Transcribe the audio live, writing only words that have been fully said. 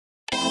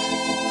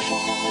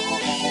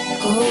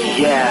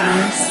Yeah.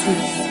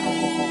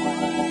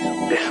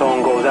 This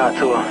song goes out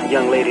to a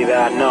young lady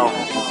that I know.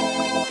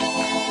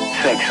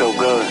 Sex so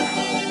good,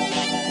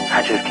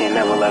 I just can't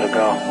never let her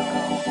go.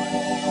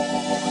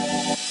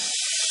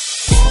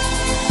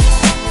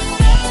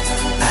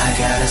 I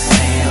gotta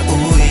say,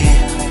 ooh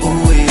yeah,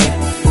 ooh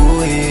yeah,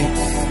 ooh yeah.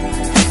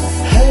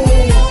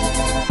 Hey,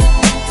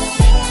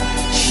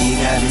 she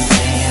got me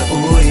saying,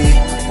 ooh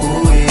yeah,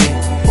 ooh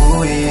yeah,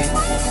 ooh yeah.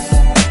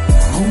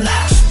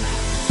 Moolah.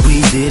 We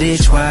did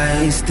it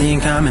twice,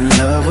 think I'm in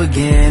love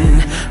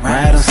again.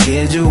 Right on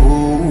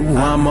schedule,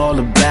 I'm all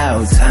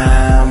about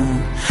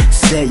time.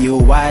 Set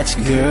your watch,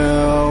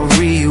 girl,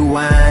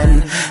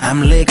 rewind.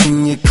 I'm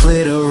licking your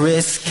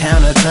clitoris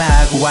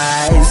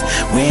counterclockwise.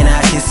 When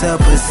I kiss her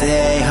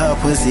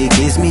pussy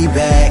kiss me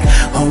back.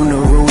 On the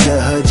road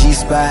to her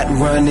G-spot,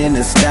 running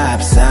the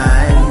stop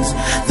signs.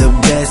 The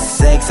best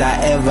sex I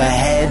ever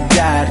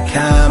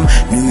had.com.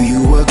 Knew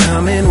you were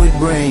coming with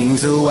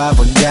brains, so I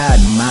forgot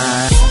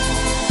mine.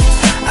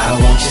 I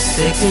want your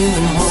sex in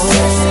the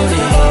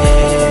morning.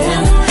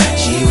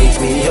 She wakes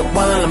me up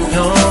while I'm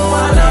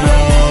yawning.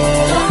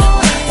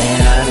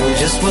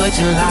 Just what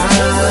you like.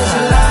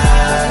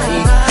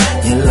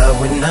 You love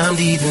when I'm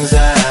deep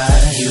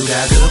inside. You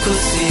got good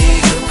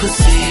pussy,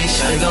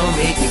 shawty gon'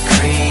 make me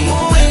cream.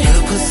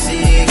 Good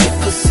pussy,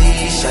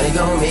 shawty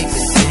gon' make me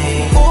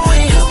sing.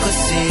 Good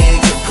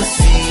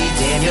pussy,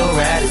 damn you're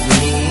right as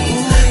me.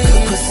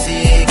 Good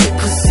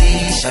pussy,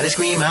 shawty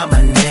scream out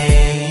my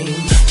name.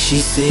 She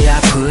say I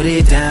put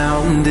it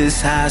down,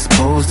 this how it's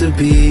supposed to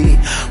be.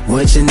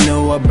 What you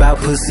know about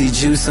pussy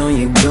juice on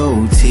your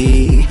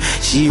goatee?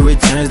 She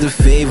returns the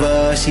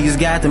favor, she's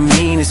got the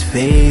meanest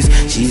face.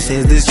 She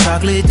says this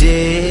chocolate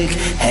dick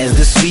has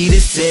the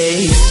sweetest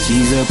taste.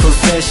 She's a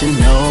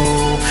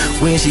professional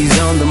when she's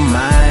on the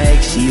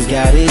mic. She's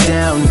got it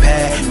down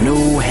pat,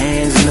 no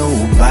hands, no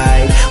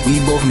bite. We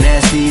both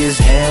nasty as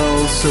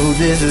hell, so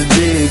this is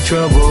big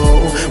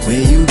trouble. Where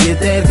you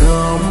get that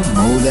gum,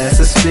 oh that's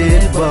a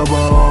spit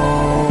bubble.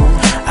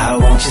 I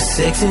want your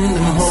sex in the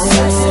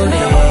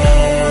morning.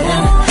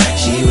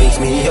 She wakes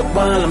me up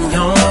while I'm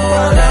yawning.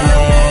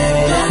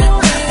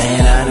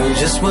 And I know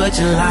just what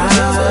you like.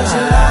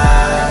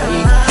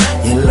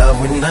 You love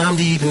when I'm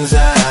deep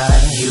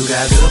inside. You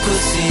got good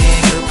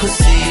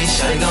pussy,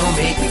 shawty gon'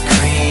 make me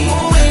cream.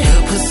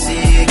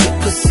 Good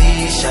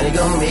pussy, shawty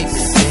gon' make me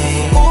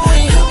sing.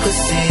 Good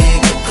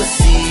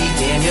pussy,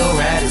 damn you're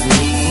right as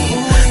me.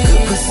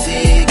 Good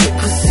pussy,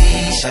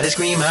 shawty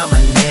scream out my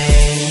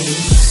name.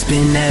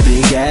 Spin that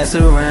big ass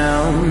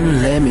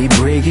around, let me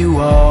break you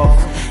off.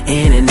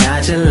 In and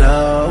out your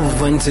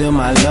love until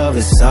my love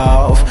is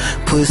soft.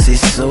 Pussy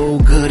so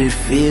good it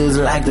feels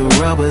like the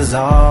rubber's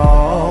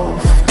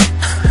off.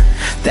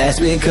 That's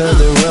because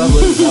the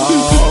rubber's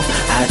off.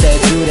 I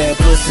tattooed that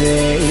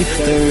pussy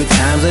 3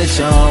 times a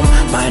charm.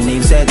 My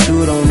name's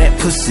tattooed on that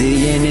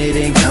pussy and it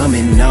ain't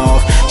coming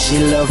off. She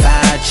love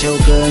how I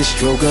choke her and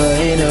stroke her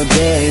in her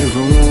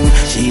bedroom.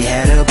 She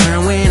had a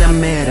perm when I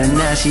met her,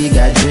 now she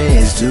got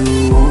dreads too.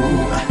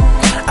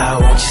 I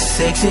want your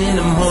sex in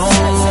the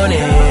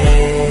morning.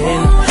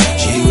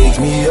 She wakes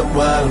me up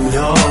while I'm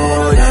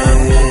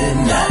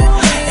yawning.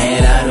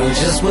 And I know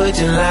just what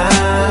you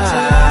like.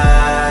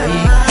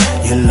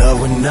 You love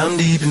when I'm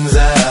deep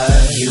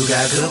inside. You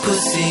got good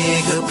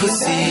pussy,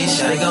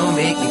 shawty gon'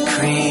 make me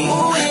cream.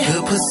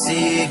 Good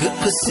pussy,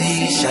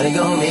 shawty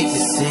gon' make me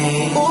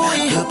sing.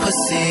 Good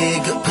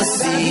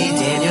pussy,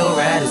 damn you're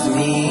right as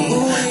me.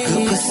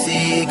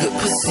 Good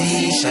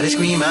pussy, shawty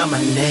scream out my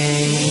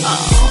name.